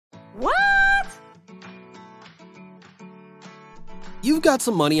What? You've got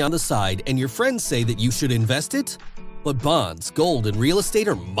some money on the side and your friends say that you should invest it? But bonds, gold, and real estate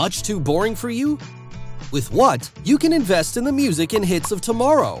are much too boring for you? With Whaaat, you can invest in the music and hits of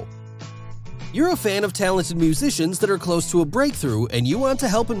tomorrow. You're a fan of talented musicians that are close to a breakthrough and you want to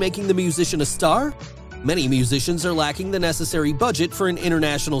help in making the musician a star? Many musicians are lacking the necessary budget for an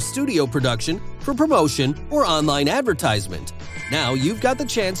international studio production, for promotion, or online advertisement. Now you've got the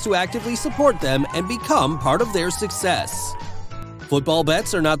chance to actively support them and become part of their success. Football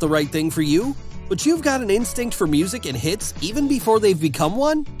bets are not the right thing for you, but you've got an instinct for music and hits even before they've become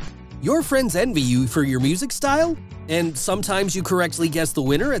one? Your friends envy you for your music style? And sometimes you correctly guess the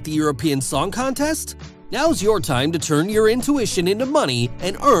winner at the European Song Contest? Now's your time to turn your intuition into money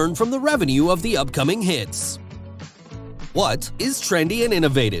and earn from the revenue of the upcoming hits. Whaaat is trendy and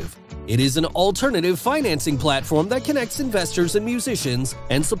innovative. It is an alternative financing platform that connects investors and musicians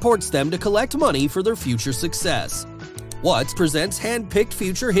and supports them to collect money for their future success. Whaaat presents hand-picked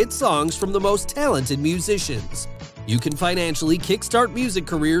future hit songs from the most talented musicians. You can financially kickstart music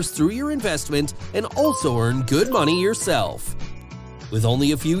careers through your investment and also earn good money yourself. With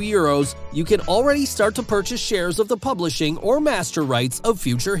only a few euros, you can already start to purchase shares of the publishing or master rights of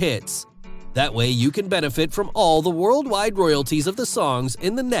future hits. That way you can benefit from all the worldwide royalties of the songs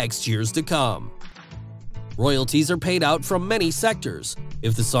in the next years to come. Royalties are paid out from many sectors.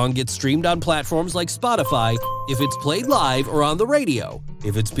 If the song gets streamed on platforms like Spotify, if it's played live or on the radio,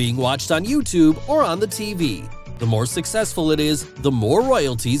 if it's being watched on YouTube or on the TV. The more successful it is, the more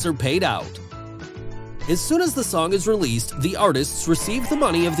royalties are paid out. As soon as the song is released, the artists receive the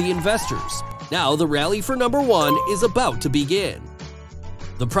money of the investors. Now the rally for #1 is about to begin.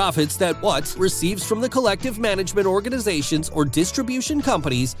 The profits that Whaaat receives from the collective management organizations or distribution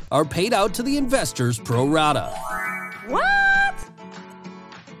companies are paid out to the investors pro rata. What?